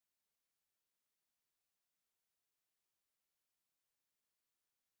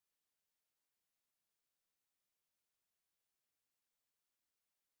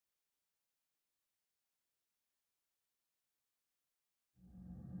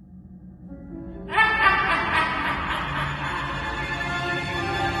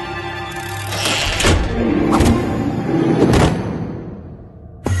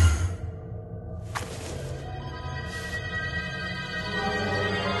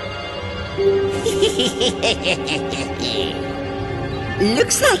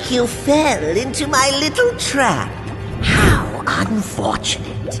Looks like you fell into my little trap. How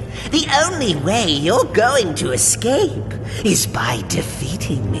unfortunate. The only way you're going to escape is by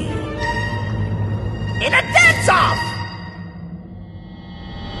defeating me. In a dance-off!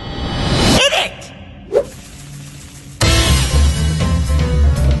 Hit it!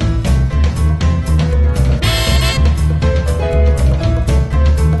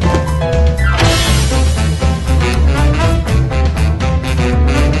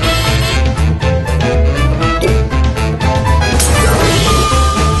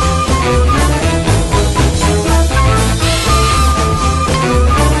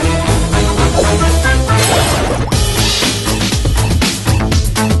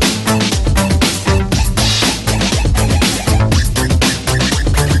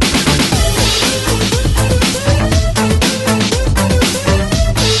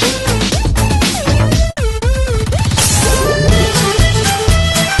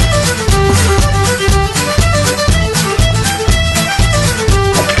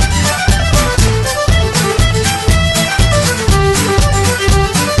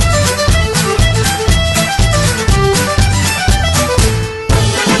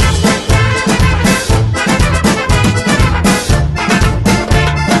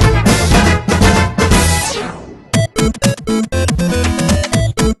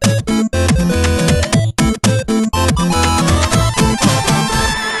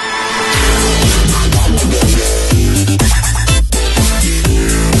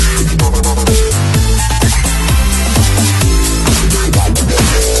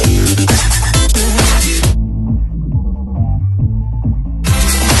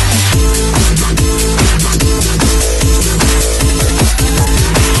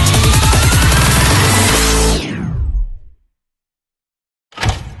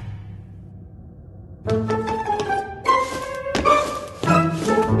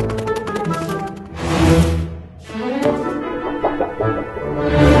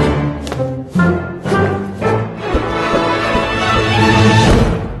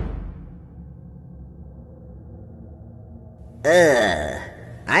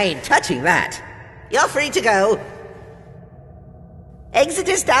 I ain't touching that. You're free to go. Exit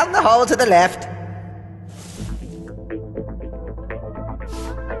is down the hall to the left.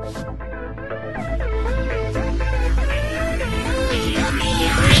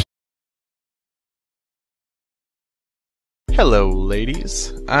 Hello,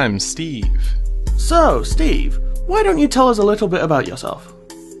 ladies. I'm Steve. So, Steve, why don't you tell us a little bit about yourself?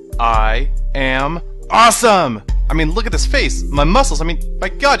 I am awesome! I mean, look at this face, my muscles, I mean, my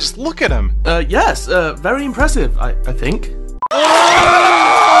god, just look at him! Yes, very impressive, I think. One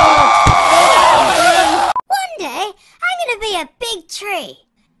day, I'm gonna be a big tree.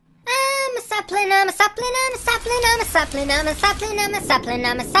 I'm a sapling, I'm a sapling, I'm a sapling, I'm a sapling, I'm a sapling, I'm a sapling,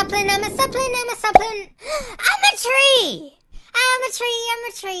 I'm a sapling, I'm a sapling, I'm a sapling. I'm a tree! I'm a tree, I'm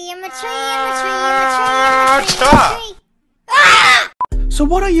a tree, I'm a tree, I'm a tree, I'm a tree, I'm a tree, I'm a tree. Ah! So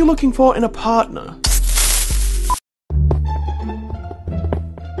what are you looking for in a partner?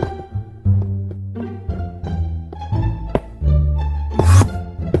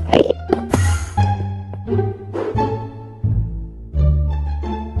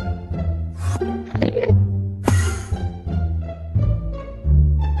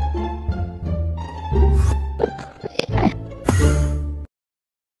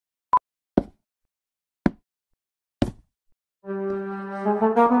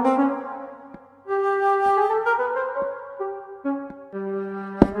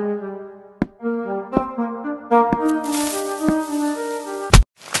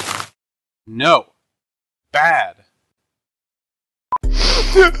 No. Bad.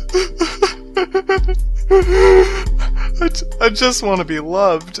 I just want to be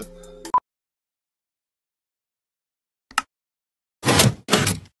loved.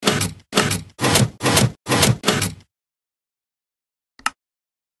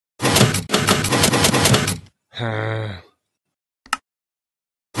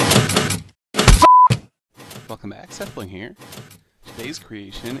 Welcome back, Sethbling here. Today's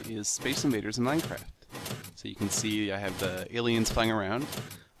creation is Space Invaders in Minecraft. So you can see I have the aliens flying around.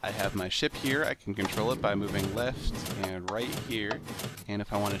 I have my ship here. I can control it by moving left and right here. And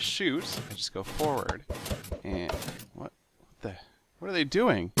if I want to shoot, I just go forward. And what are they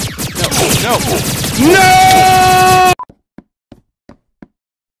doing? No! No!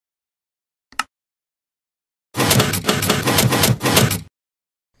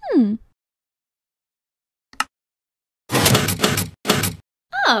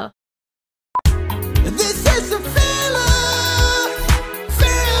 Oh. This is a filler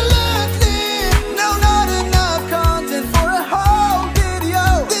thing.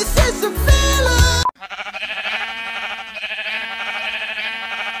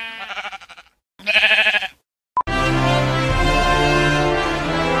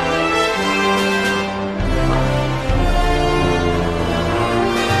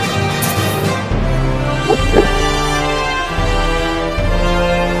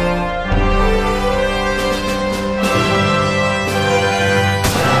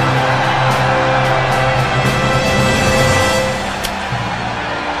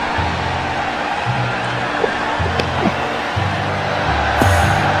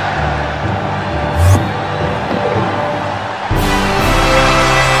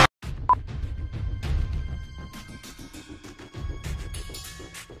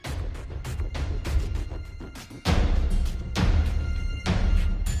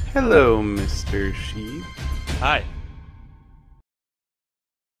 Hello, Mr. Sheep. Hi.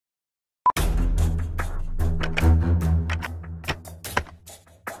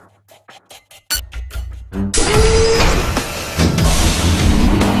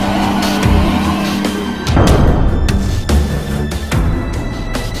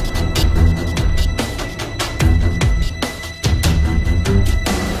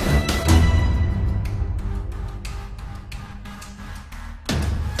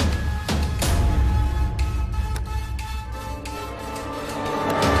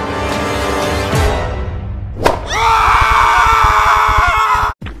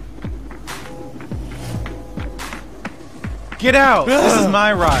 Get out! This is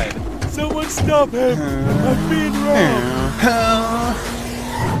my ride. Someone stop him! I'm being robbed!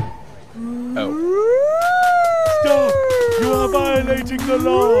 Oh. Stop! You are violating the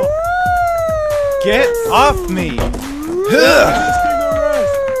law! Get off me! Resisting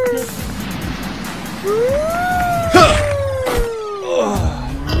arrest!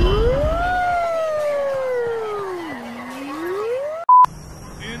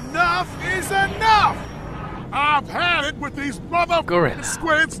 Enough is enough! I've had it with these mother Gorilla.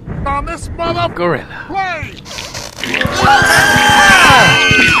 squids on this mother Gorilla. plane!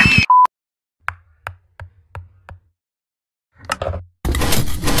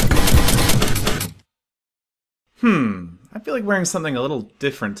 I feel like wearing something a little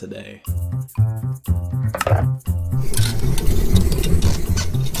different today.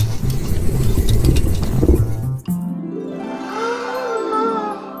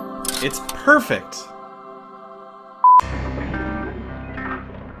 It's perfect!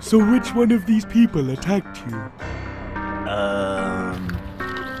 So which one of these people attacked you?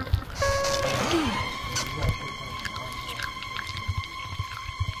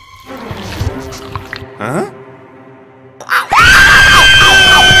 Huh?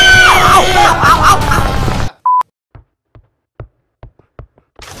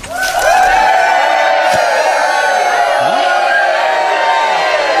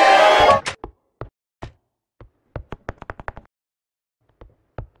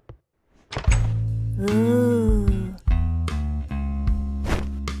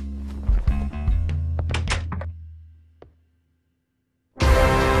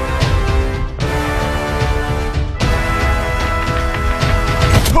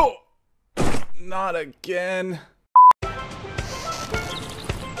 Not again.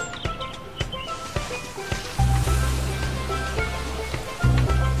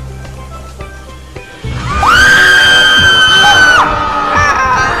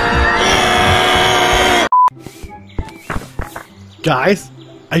 Guys,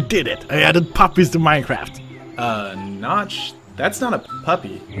 I did it. I added puppies to Minecraft. Notch? That's not a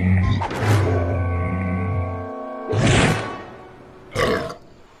puppy.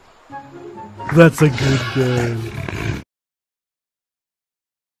 That's a good game.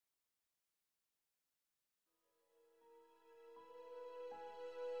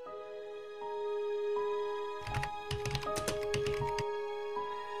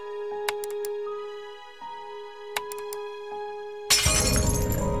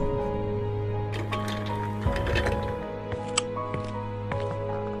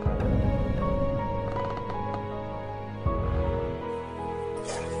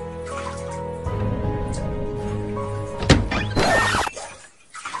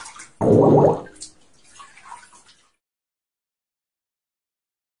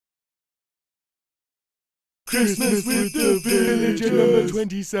 Christmas with the villager number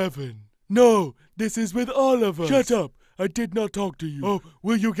 27. No, this is with all of us. Shut up. I did not talk to you. Oh,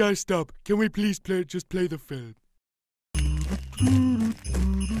 will you guys stop? Can we please just play the film?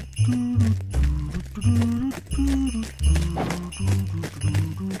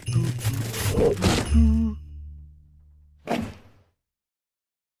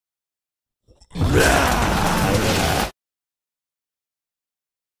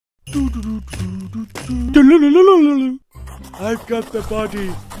 I've got the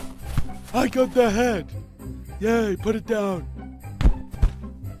body. I got the head. Yay, put it down.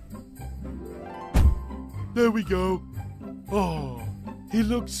 There we go. Oh, he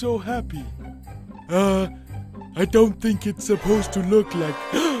looks so happy. I don't think it's supposed to look like...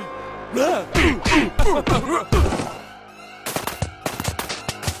 Yay!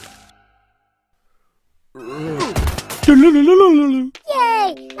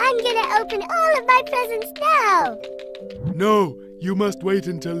 I'm gonna open all of my presents now! No, you must wait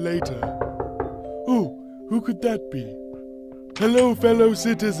until later. Oh, who could that be? Hello, fellow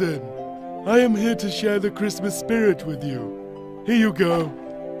citizen. I am here to share the Christmas spirit with you. Here you go.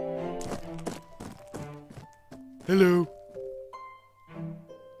 Hello.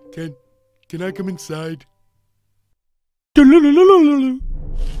 Can I come inside?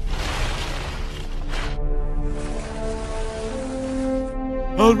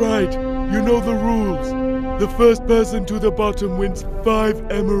 Alright, you know the rules. The first person to the bottom wins 5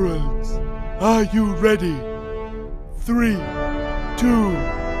 emeralds. Are you ready? 3, 2,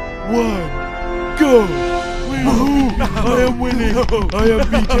 1, go! Woohoo! I am winning! I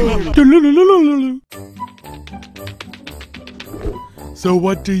am beating you! So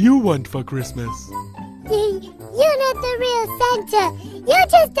what do you want for Christmas? You're not the real Santa. You're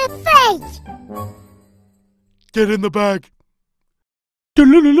just a fake. Get in the bag.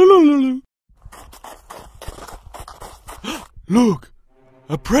 Look,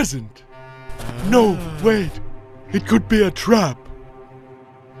 a present. No, wait. It could be a trap.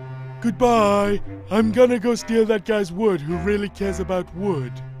 Goodbye. I'm gonna go steal that guy's wood who really cares about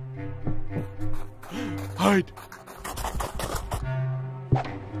wood. Hide.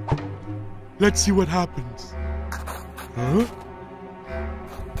 Let's see what happens. Huh?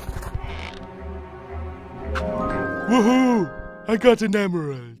 Woohoo! I got an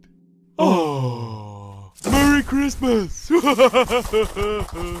emerald. Oh! Merry Christmas!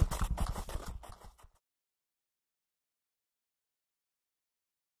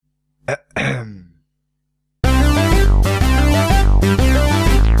 Ahem.